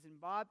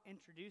Bob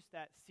introduced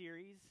that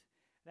series,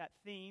 that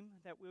theme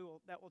that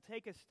will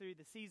take us through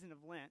the season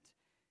of Lent.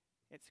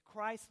 It's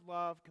Christ's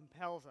love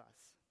compels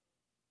us.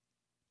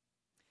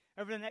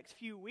 Over the next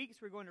few weeks,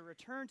 we're going to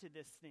return to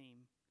this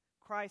theme,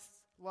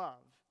 Christ's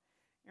love.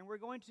 And we're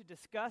going to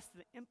discuss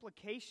the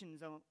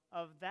implications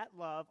of that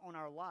love on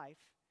our life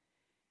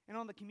and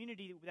on the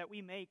community that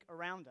we make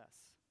around us.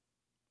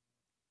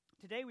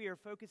 Today we are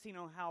focusing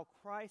on how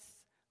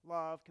Christ's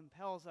love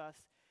compels us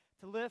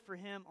to live for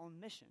Him on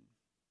mission.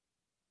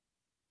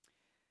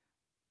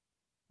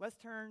 Let's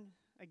turn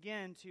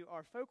again to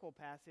our focal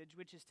passage,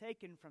 which is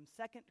taken from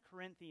 2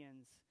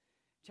 Corinthians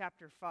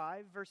chapter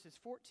 5, verses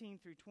 14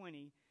 through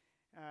 20,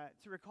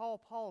 to recall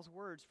Paul's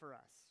words for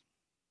us.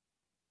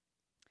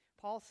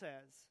 Paul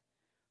says,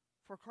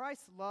 "For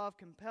Christ's love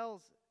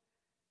compels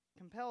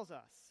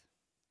us,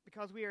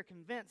 because we are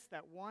convinced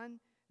that one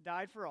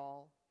died for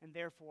all, and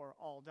therefore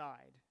all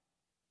died.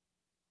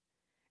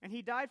 And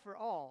He died for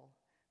all,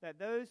 that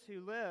those who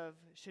live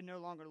should no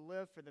longer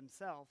live for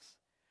themselves,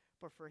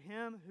 but for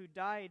Him who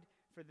died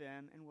for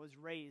them and was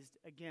raised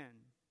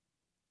again.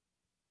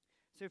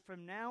 So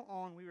from now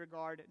on we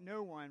regard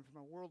no one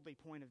from a worldly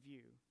point of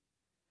view.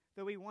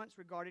 Though we once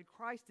regarded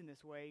Christ in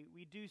this way,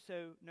 we do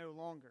so no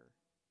longer.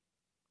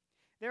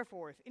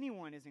 Therefore, if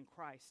anyone is in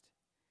Christ,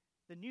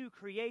 the new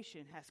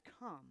creation has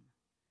come.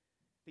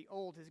 The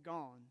old is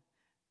gone.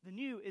 The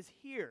new is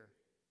here.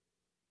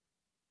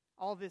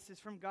 All this is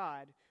from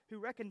God, who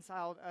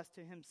reconciled us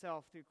to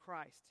Himself through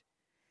Christ,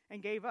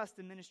 and gave us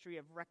the ministry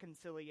of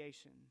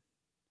reconciliation.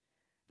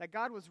 That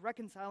God was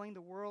reconciling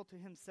the world to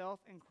Himself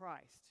in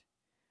Christ,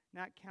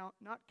 not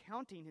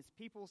counting His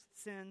people's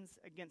sins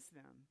against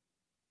them.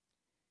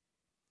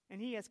 And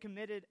He has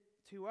committed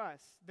to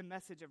us the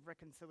message of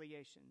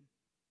reconciliation.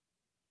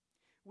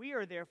 We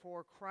are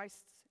therefore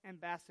Christ's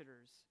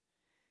ambassadors,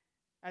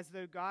 as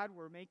though God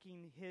were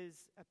making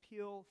His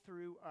appeal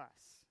through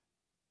us.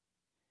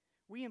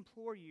 We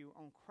implore you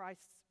on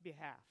Christ's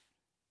behalf,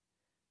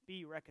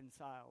 be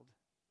reconciled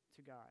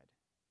to God."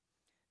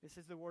 This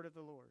is the word of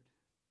the Lord.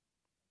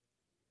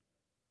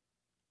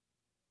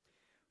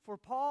 For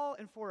Paul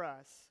and for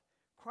us,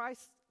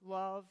 Christ's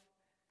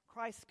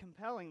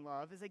compelling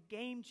love, is a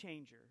game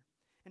changer,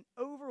 an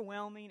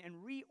overwhelming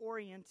and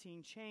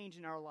reorienting change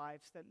in our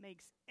lives that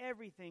makes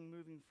everything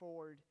moving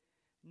forward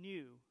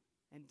new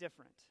and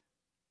different.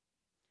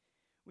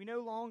 We no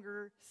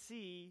longer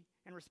see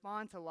and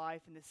respond to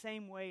life in the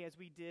same way as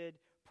we did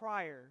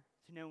prior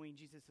to knowing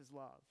Jesus'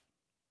 love.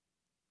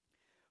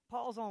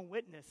 Paul's own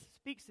witness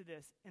speaks to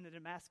this in the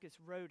Damascus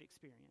Road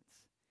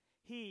experience.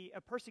 He,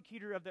 a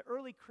persecutor of the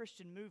early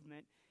Christian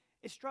movement,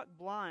 is struck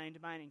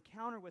blind by an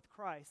encounter with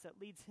Christ that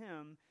leads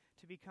him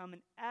to become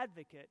an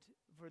advocate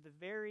for the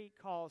very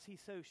cause he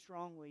so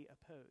strongly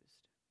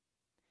opposed.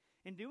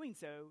 In doing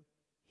so,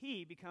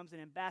 he becomes an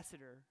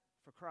ambassador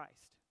for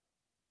Christ.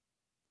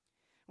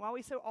 While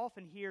we so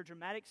often hear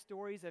dramatic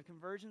stories of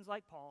conversions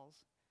like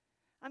Paul's,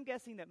 I'm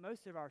guessing that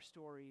most of our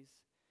stories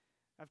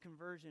of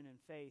conversion and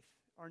faith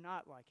are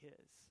not like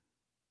his.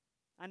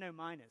 I know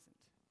mine isn't.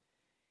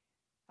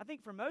 I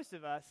think for most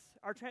of us,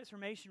 our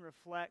transformation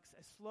reflects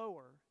a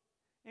slower,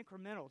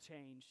 incremental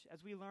change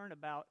as we learn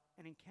about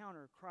and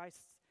encounter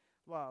Christ's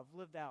love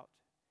lived out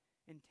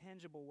in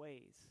tangible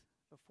ways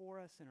before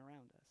us and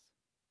around us.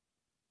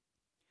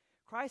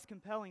 Christ's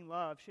compelling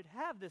love should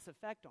have this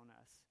effect on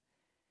us.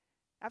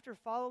 After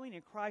following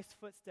in Christ's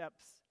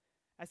footsteps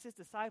as His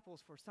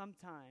disciples for some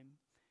time,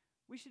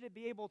 we should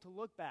be able to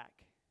look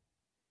back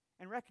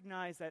and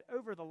recognize that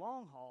over the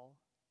long haul,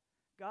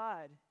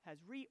 God has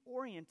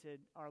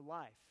reoriented our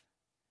life,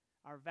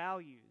 our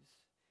values,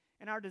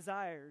 and our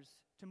desires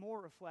to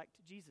more reflect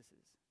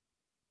Jesus's.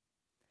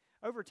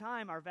 Over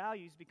time, our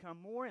values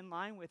become more in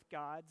line with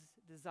God's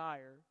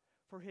desire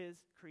for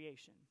His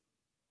creation.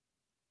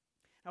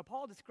 Now,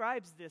 Paul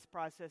describes this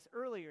process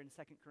earlier in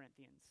 2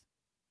 Corinthians.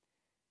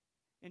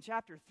 In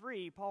chapter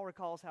 3, Paul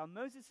recalls how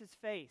Moses'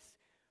 face,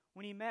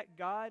 when he met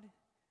God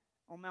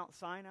on Mount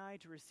Sinai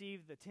to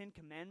receive the 10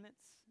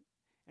 Commandments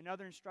and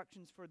other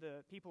instructions for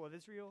the people of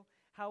Israel,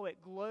 how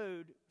it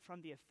glowed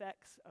from the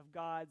effects of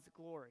God's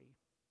glory.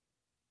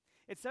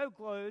 It so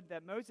glowed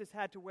that Moses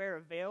had to wear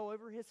a veil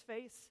over his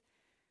face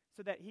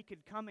so that he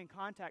could come in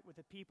contact with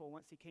the people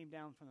once he came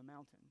down from the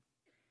mountain.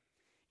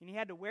 And he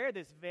had to wear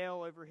this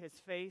veil over his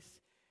face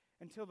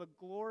until the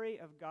glory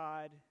of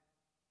God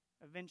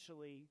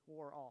eventually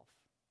wore off.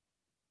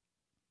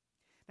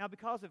 Now,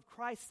 because of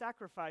Christ's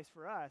sacrifice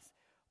for us,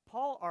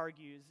 Paul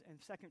argues in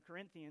 2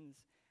 Corinthians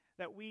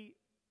that we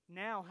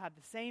now have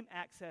the same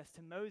access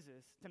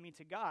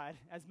to God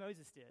as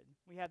Moses did.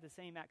 We have the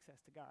same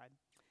access to God,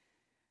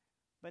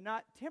 but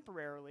not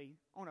temporarily,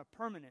 on a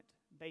permanent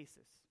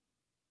basis.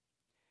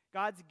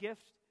 God's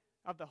gift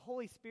of the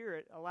Holy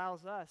Spirit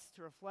allows us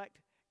to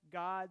reflect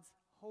God's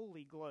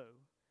holy glow,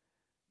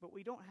 but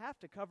we don't have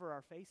to cover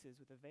our faces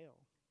with a veil.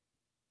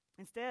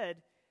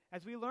 Instead,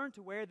 as we learn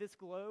to wear this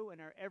glow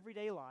in our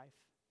everyday life,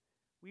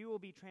 we will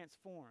be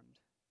transformed.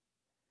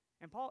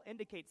 And Paul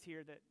indicates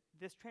here that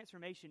this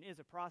transformation is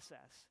a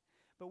process,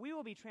 but we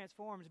will be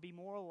transformed to be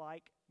more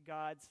like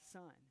God's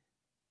Son,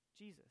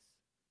 Jesus.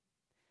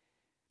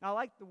 Now, I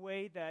like the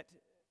way that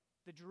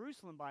the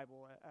Jerusalem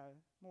Bible,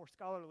 a more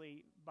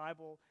scholarly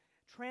Bible,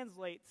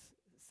 translates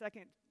 2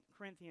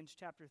 Corinthians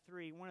chapter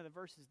 3, one of the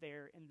verses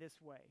there, in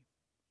this way.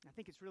 I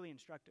think it's really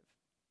instructive.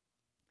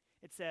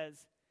 It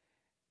says,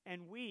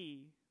 "And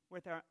we,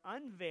 with our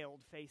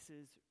unveiled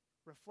faces,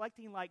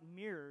 reflecting like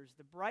mirrors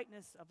the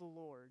brightness of the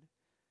Lord,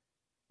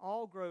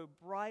 all grow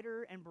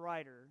brighter and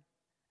brighter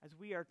as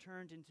we are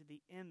turned into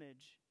the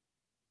image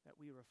that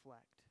we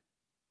reflect."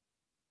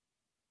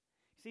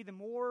 See, the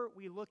more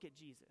we look at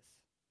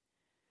Jesus,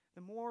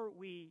 the more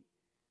we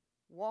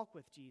walk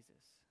with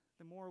Jesus,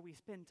 the more we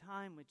spend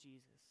time with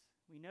Jesus,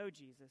 we know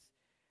Jesus,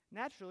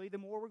 naturally, the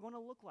more we're going to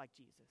look like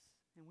Jesus,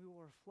 and we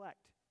will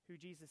reflect who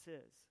Jesus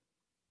is.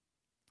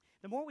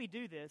 The more we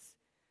do this,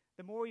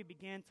 the more we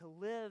begin to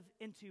live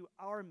into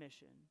our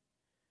mission,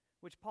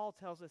 which Paul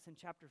tells us in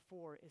chapter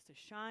 4 is to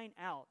shine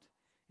out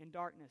in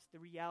darkness the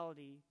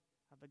reality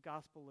of the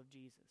gospel of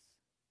Jesus.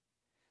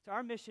 So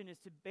our mission is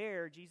to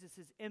bear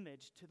Jesus'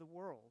 image to the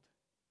world.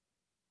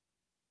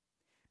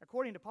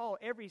 According to Paul,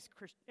 every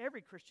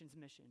Christian's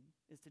mission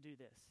is to do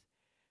this,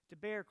 to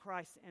bear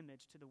Christ's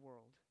image to the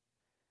world.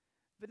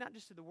 But not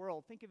just to the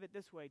world. Think of it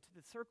this way, to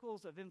the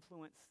circles of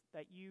influence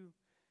that you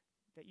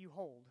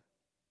hold.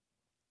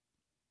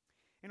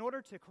 In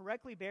order to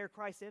correctly bear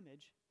Christ's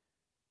image,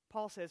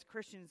 Paul says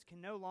Christians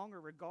can no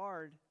longer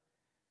regard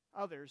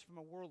others from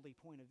a worldly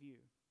point of view.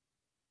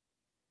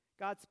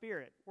 God's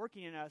Spirit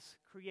working in us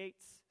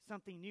creates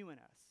something new in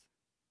us.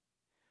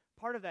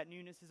 Part of that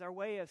newness is our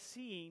way of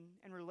seeing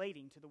and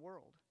relating to the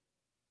world.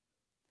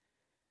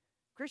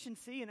 Christians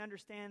see and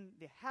understand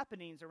the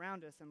happenings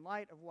around us in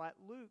light of what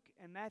Luke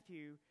and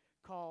Matthew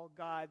call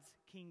God's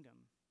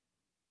kingdom.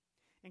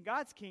 In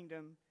God's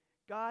kingdom,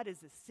 God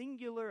is a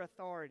singular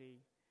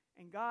authority,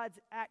 and God's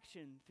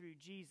action through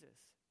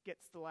Jesus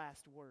gets the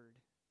last word.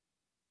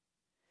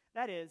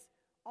 That is,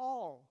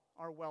 all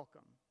are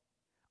welcome.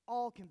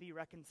 All can be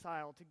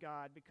reconciled to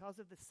God because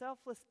of the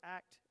selfless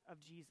act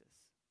of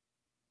Jesus.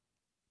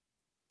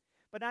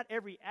 But not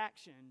every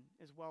action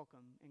is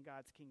welcome in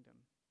God's kingdom.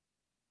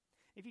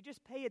 If you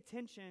just pay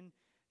attention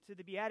to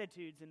the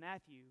Beatitudes in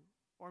Matthew,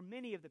 or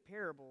many of the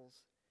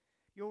parables,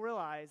 you'll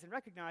realize and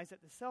recognize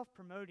that the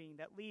self-promoting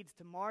that leads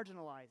to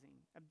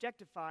marginalizing,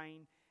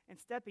 objectifying, and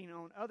stepping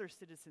on other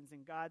citizens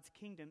in God's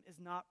kingdom is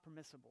not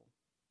permissible.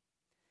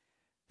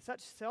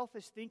 Such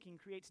selfish thinking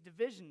creates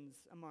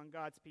divisions among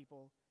God's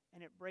people,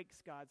 and it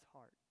breaks God's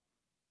heart.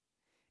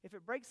 If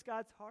it breaks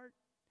God's heart,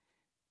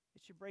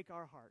 it should break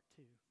our heart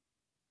too.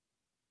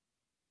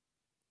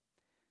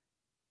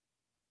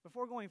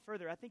 Before going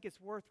further, I think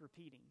it's worth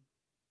repeating.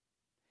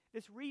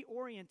 This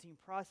reorienting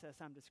process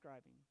I'm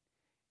describing,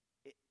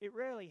 it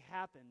rarely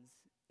happens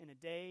in a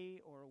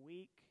day or a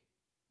week,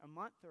 a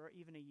month, or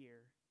even a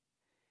year.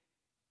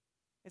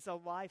 It's a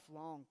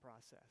lifelong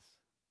process.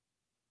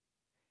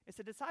 It's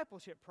a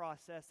discipleship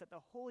process that the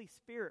Holy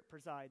Spirit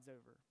presides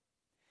over.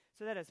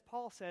 So that, as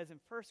Paul says in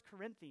 1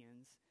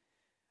 Corinthians,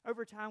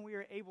 over time we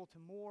are able to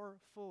more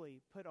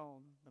fully put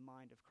on the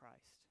mind of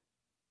Christ.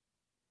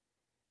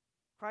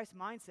 Christ's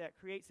mindset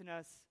creates in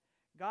us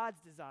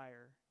God's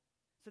desire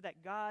so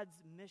that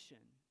God's mission,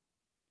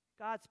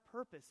 God's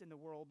purpose in the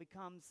world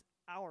becomes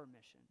our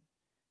mission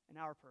and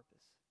our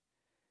purpose.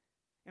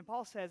 And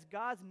Paul says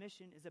God's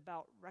mission is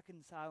about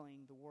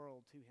reconciling the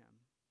world to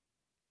him.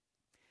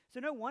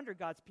 So no wonder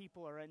God's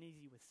people are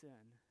uneasy with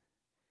sin.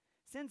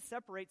 Sin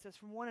separates us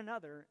from one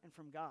another and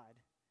from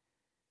God,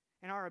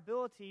 and our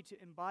ability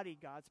to embody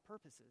God's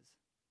purposes.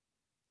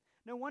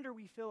 No wonder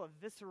we feel a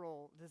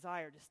visceral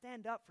desire to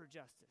stand up for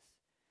justice,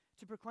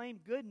 to proclaim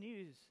good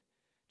news,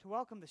 to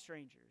welcome the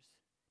strangers,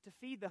 to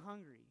feed the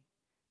hungry,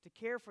 to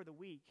care for the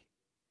weak,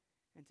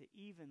 and to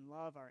even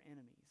love our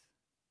enemies.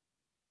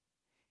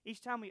 Each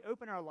time we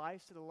open our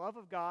lives to the love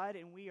of God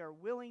and we are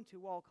willing to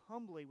walk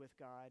humbly with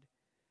God,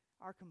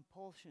 our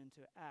compulsion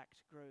to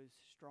act grows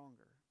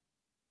stronger.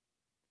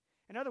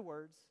 In other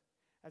words,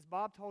 as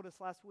Bob told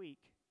us last week,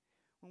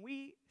 when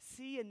we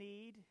see a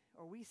need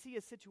or we see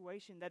a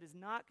situation that is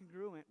not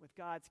congruent with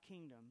God's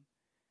kingdom,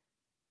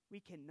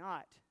 we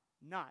cannot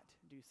not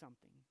do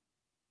something.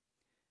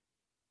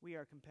 We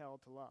are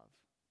compelled to love.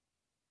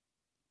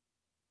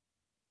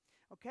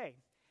 Okay,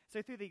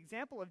 so through the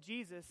example of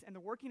Jesus and the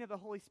working of the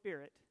Holy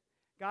Spirit,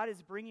 God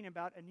is bringing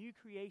about a new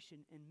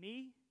creation in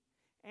me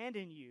and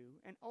in you,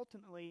 and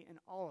ultimately in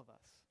all of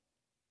us.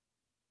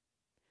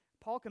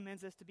 Paul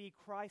commends us to be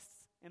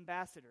Christ's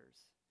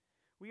ambassadors.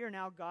 We are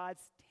now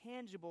God's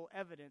tangible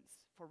evidence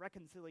for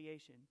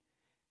reconciliation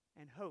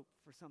and hope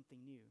for something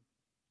new.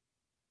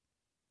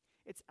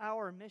 It's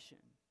our mission.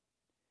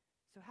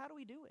 So how do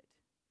we do it?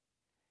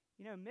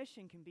 You know,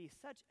 mission can be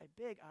such a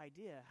big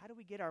idea. How do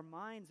we get our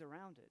minds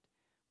around it?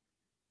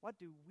 What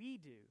do we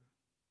do?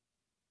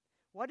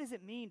 What does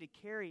it mean to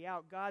carry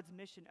out God's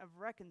mission of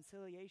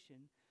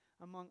reconciliation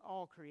among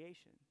all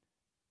creation?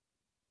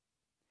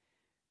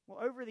 Well,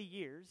 over the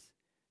years,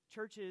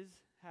 churches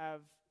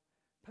have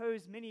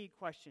posed many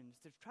questions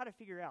to try to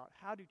figure out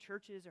how do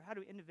churches or how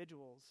do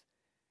individuals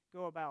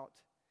go about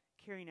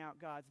carrying out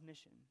God's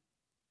mission.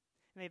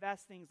 And they've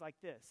asked things like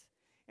this: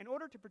 in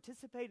order to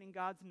participate in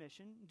God's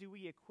mission, do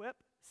we equip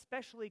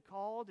specially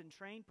called and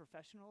trained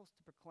professionals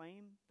to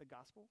proclaim the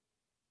gospel?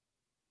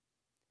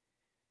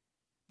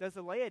 Does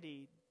the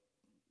laity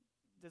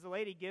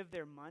give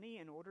their money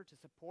in order to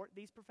support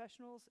these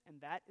professionals,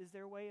 and that is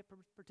their way of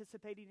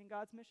participating in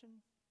God's mission?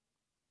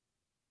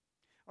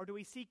 Or do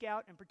we seek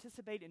out and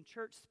participate in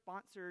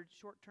church-sponsored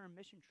short-term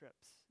mission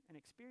trips and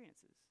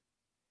experiences?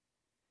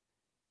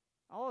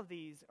 All of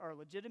these are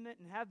legitimate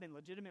and have been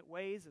legitimate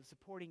ways of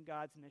supporting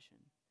God's mission.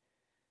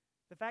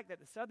 The fact that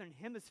the Southern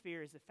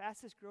Hemisphere is the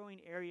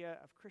fastest-growing area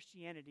of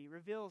Christianity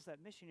reveals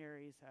that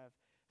missionaries have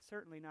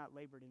certainly not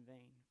labored in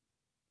vain.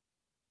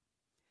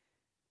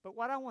 But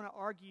what I want to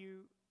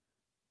argue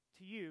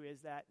to you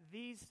is that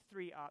these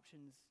three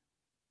options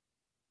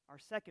are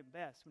second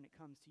best when it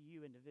comes to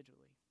you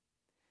individually,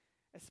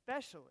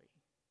 especially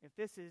if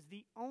this is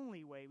the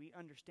only way we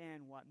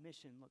understand what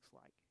mission looks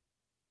like.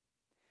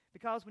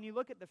 Because when you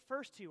look at the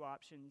first two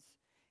options,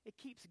 it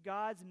keeps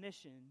God's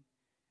mission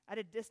at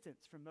a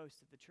distance from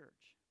most of the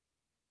church.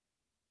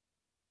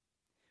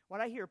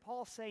 What I hear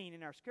Paul saying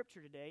in our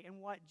scripture today,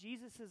 and what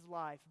Jesus'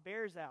 life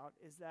bears out,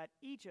 is that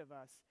each of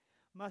us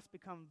must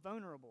become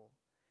vulnerable,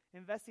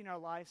 investing our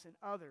lives in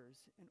others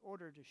in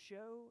order to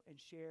show and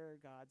share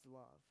God's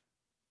love.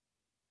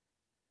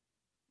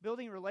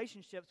 Building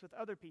relationships with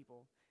other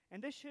people,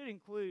 and this should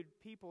include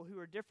people who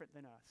are different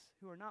than us,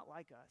 who are not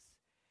like us,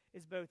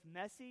 is both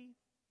messy,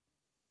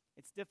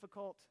 it's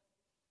difficult,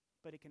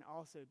 but it can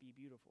also be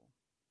beautiful.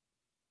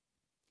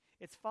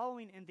 It's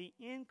following in the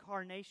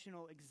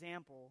incarnational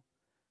example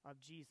of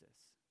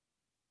Jesus.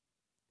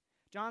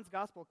 John's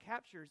gospel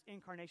captures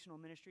incarnational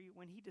ministry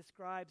when he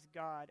describes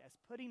God as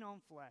putting on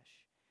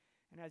flesh,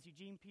 and as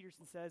Eugene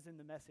Peterson says in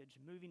the Message,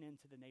 moving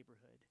into the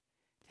neighborhood,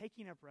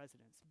 taking up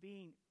residence,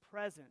 being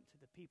present to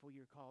the people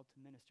you're called to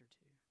minister to.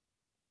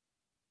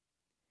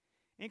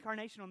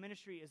 Incarnational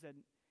ministry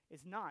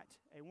is not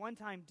a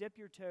one-time dip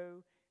your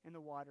toe in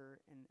the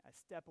water and a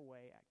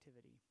step-away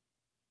activity.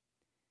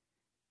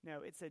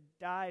 No, it's a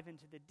dive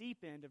into the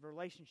deep end of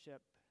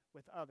relationship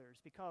with others,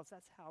 because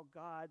that's how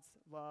God's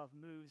love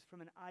moves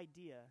from an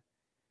idea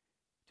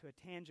to a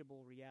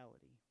tangible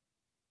reality.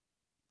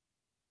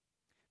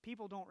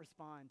 People don't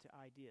respond to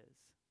ideas.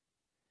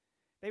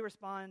 They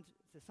respond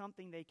to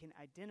something they can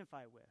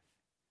identify with,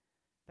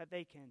 that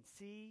they can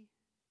see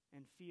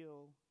and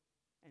feel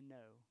and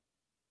know.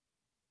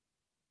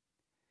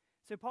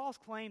 So Paul's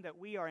claim that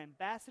we are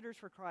ambassadors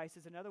for Christ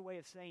is another way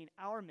of saying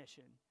our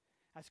mission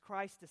as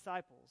Christ's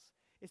disciples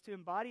is to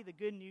embody the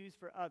good news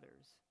for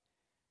others,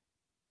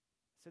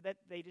 so that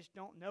they just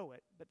don't know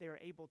it, but they are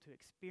able to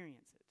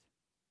experience it.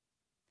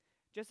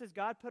 Just as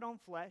God put on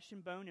flesh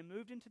and bone and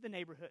moved into the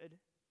neighborhood,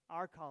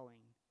 our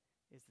calling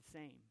is the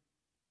same.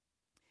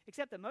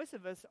 Except that most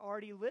of us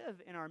already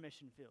live in our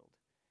mission field.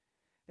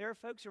 There are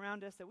folks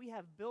around us that we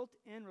have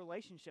built-in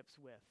relationships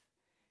with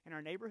in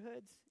our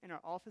neighborhoods, in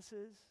our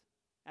offices,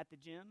 at the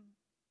gym,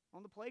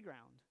 on the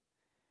playground.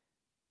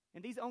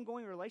 In these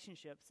ongoing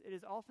relationships, it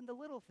is often the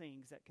little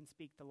things that can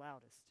speak the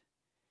loudest.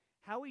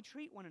 How we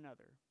treat one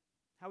another,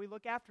 how we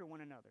look after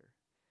one another,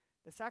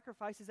 the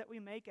sacrifices that we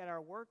make at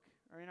our work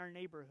or in our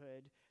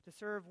neighborhood to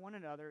serve one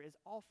another is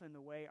often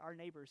the way our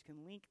neighbors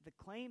can link the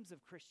claims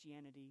of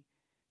Christianity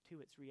to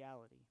its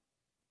reality.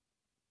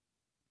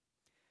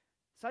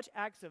 Such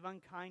acts of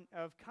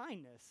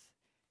kindness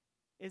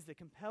is the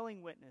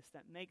compelling witness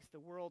that makes the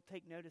world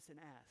take notice and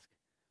ask,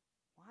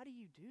 why do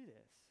you do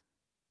this?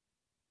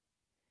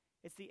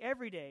 It's the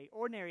everyday,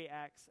 ordinary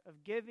acts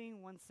of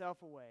giving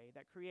oneself away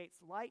that creates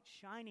light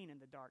shining in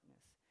the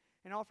darkness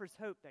and offers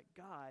hope that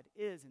God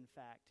is, in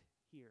fact,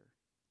 here.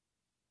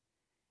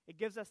 It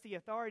gives us the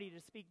authority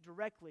to speak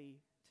directly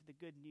to the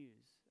good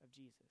news of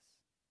Jesus.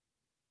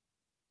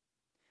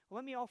 Well,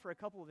 let me offer a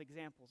couple of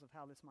examples of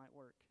how this might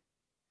work.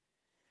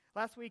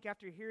 Last week,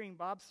 after hearing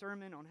Bob's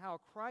sermon on how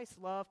Christ's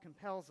love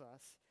compels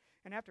us,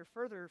 and after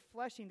further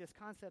fleshing this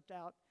concept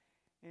out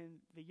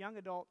in the young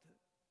adult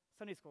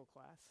Sunday school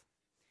class,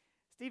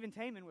 Stephen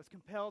Taman was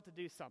compelled to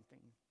do something.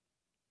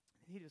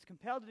 He was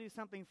compelled to do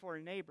something for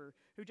a neighbor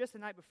who just the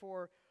night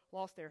before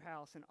lost their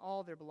house and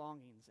all their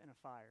belongings in a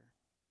fire.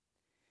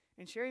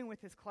 In sharing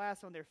with his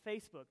class on their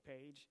Facebook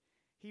page,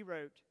 he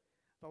wrote,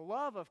 "The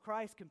love of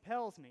Christ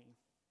compels me.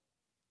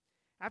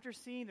 After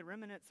seeing the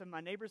remnants of my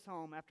neighbor's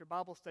home after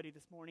Bible study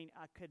this morning,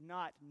 I could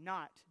not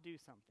do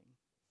something.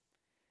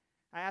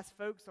 I asked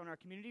folks on our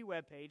community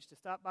webpage to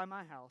stop by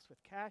my house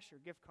with cash or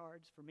gift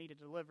cards for me to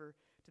deliver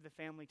to the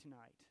family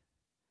tonight.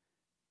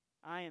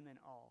 I am in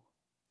awe.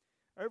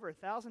 Over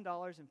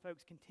 $1,000 and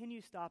folks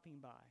continue stopping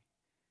by.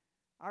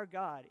 Our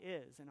God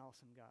is an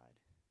awesome God."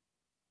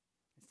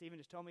 And Stephen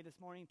just told me this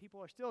morning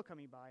people are still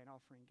coming by and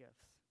offering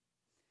gifts.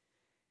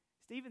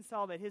 Stephen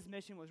saw that his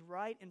mission was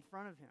right in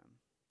front of him.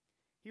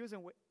 He was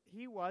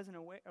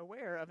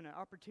aware of an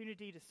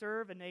opportunity to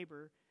serve a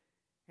neighbor,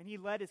 and he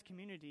led his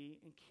community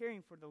in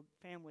caring for the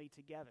family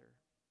together.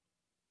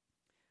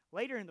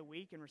 Later in the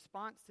week, in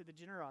response to the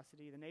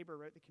generosity, the neighbor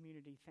wrote the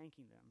community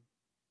thanking them.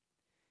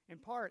 In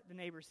part, the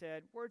neighbor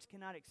said, words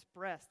cannot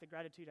express the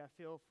gratitude I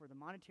feel for the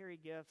monetary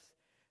gifts,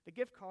 the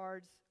gift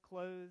cards,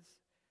 clothes,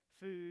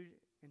 food,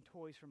 and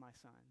toys for my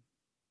son.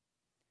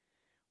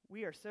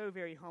 We are so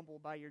very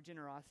humbled by your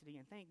generosity,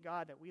 and thank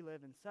God that we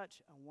live in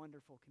such a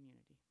wonderful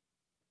community.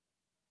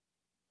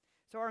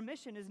 So our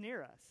mission is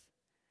near us.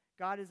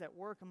 God is at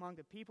work among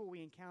the people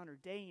we encounter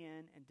day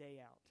in and day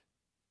out.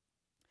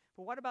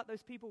 But what about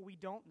those people we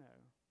don't know?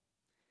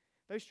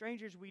 Those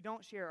strangers we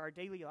don't share our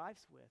daily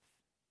lives with,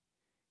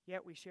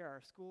 yet we share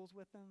our schools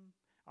with them,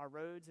 our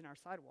roads, and our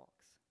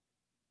sidewalks.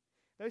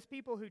 Those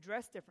people who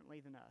dress differently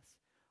than us,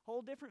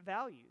 hold different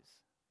values,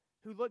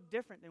 who look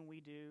different than we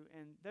do,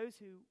 and those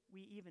who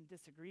we even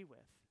disagree with.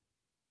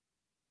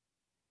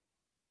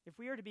 If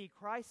we are to be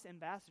Christ's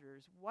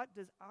ambassadors, what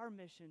does our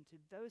mission to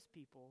those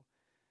people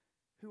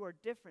who are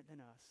different than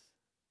us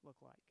look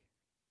like?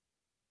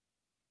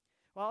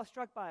 Well, I was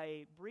struck by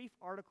a brief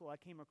article I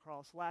came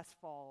across last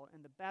fall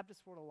in the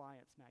Baptist World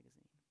Alliance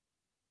magazine.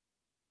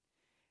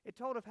 It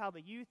told of how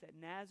the youth at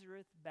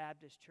Nazareth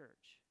Baptist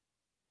Church.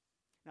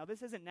 Now,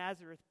 this isn't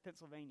Nazareth,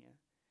 Pennsylvania.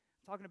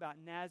 I'm talking about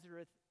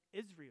Nazareth,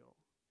 Israel.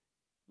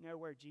 You know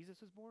where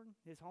Jesus was born?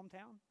 His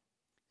hometown?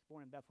 He was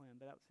born in Bethlehem,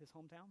 but that was his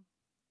hometown.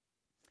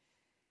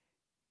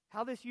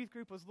 How this youth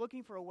group was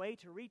looking for a way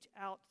to reach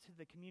out to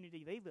the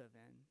community they live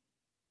in.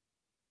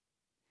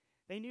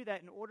 They knew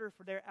that in order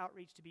for their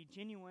outreach to be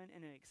genuine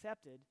and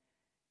accepted,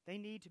 they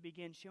need to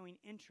begin showing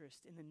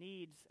interest in the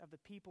needs of the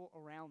people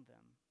around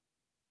them.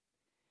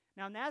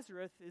 Now,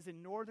 Nazareth is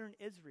in northern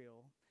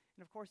Israel,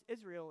 and of course,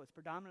 Israel is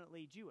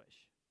predominantly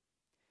Jewish.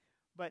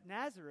 But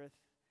Nazareth,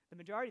 the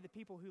majority of the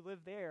people who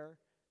live there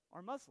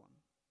are Muslim.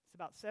 It's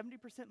about 70%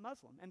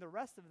 Muslim, and the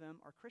rest of them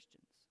are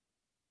Christians.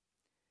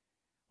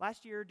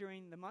 Last year,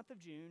 during the month of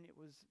June, it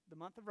was the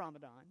month of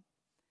Ramadan,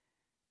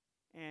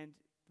 and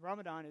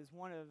Ramadan is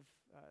one of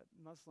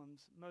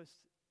Muslims'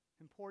 most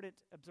important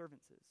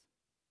observances.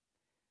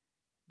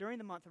 During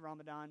the month of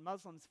Ramadan,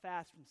 Muslims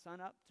fast from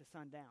sunup to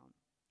sundown.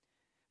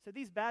 So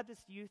these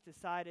Baptist youth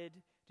decided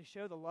to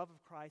show the love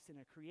of Christ in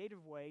a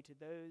creative way to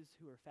those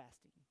who are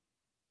fasting.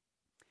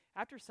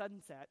 After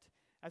sunset,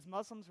 as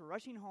Muslims were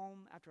rushing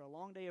home after a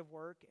long day of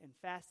work and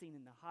fasting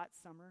in the hot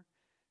summer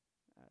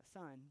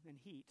sun and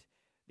heat,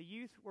 the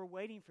youth were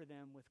waiting for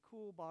them with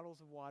cool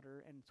bottles of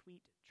water and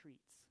sweet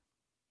treats.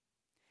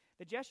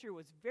 The gesture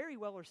was very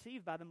well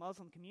received by the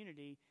Muslim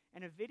community,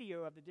 and a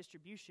video of the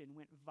distribution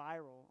went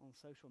viral on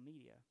social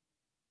media.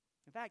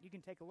 In fact, you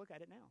can take a look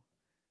at it now.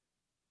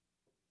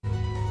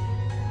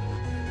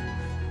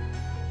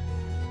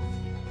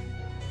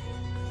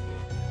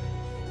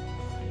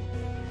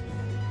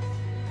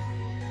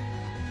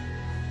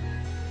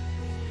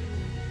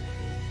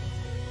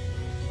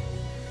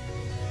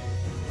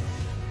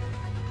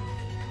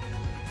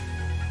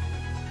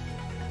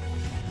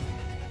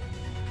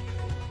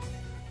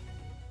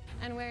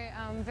 And we're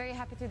very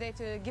happy today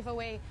to give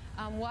away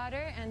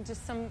water and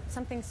just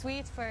something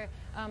sweet for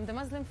the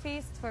Muslim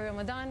feast, for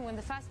Ramadan, when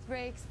the fast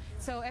breaks,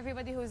 so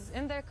everybody who's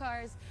in their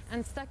cars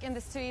and stuck in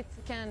the street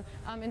can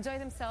enjoy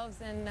themselves,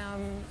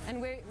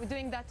 and we're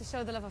doing that to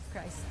show the love of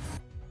Christ.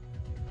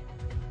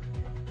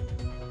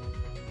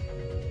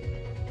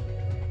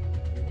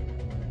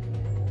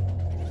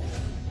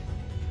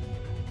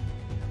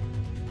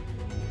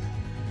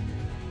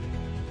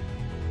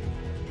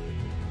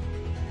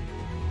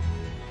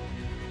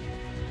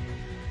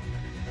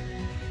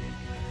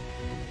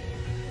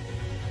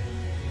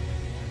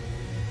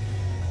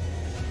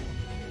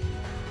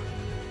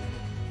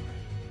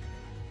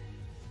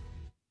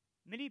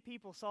 Many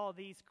people saw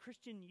these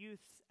Christian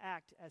youth's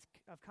act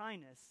of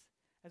kindness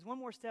as one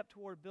more step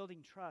toward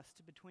building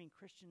trust between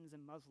Christians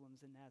and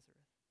Muslims in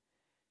Nazareth.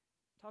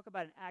 Talk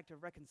about an act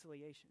of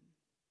reconciliation.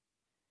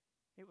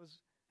 It was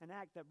an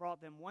act that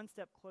brought them one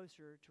step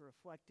closer to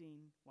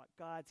reflecting what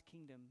God's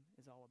kingdom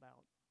is all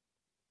about.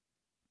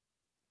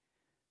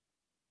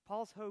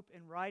 Paul's hope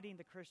in writing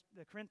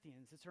the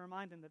Corinthians is to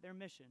remind them that their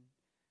mission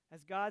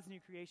as God's new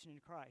creation in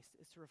Christ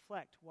is to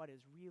reflect what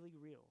is really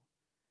real.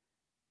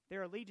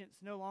 Their allegiance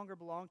no longer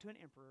belonged to an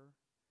emperor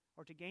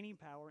or to gaining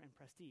power and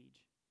prestige.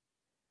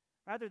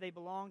 Rather, they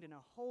belonged in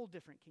a whole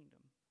different kingdom,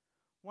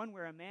 one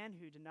where a man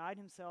who denied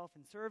himself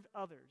and served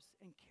others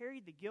and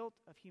carried the guilt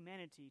of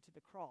humanity to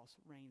the cross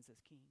reigns as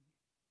king.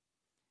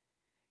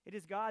 It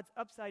is God's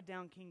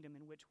upside-down kingdom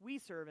in which we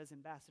serve as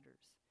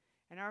ambassadors,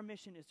 and our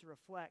mission is to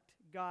reflect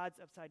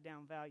God's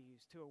upside-down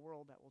values to a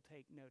world that will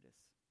take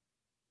notice.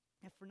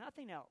 If for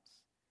nothing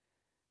else,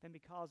 then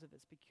because of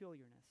its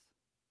peculiarness,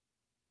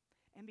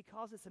 and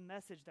because it's a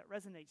message that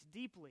resonates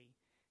deeply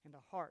in the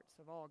hearts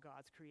of all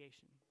God's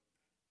creation.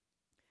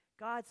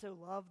 God so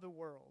loved the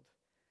world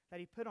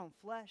that he put on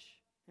flesh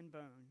and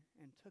bone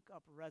and took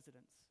up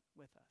residence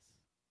with us.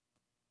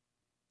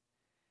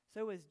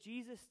 So is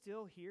Jesus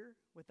still here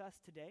with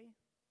us today?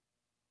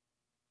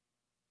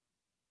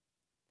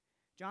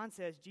 John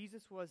says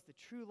Jesus was the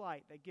true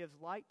light that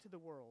gives light to the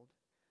world,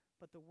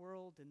 but the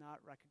world did not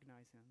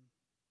recognize him.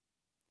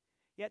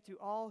 Yet to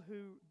all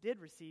who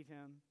did receive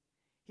him,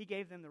 he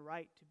gave them the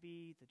right to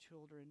be the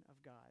children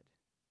of God.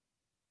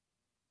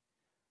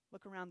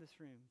 Look around this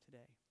room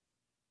today.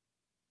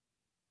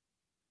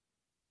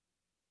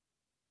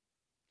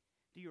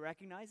 Do you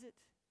recognize it?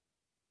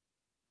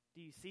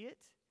 Do you see it?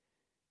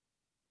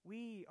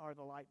 We are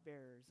the light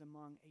bearers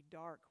among a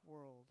dark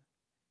world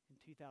in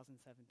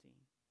 2017.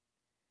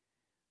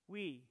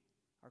 We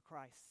are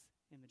Christ's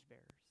image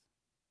bearers.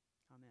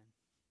 Amen.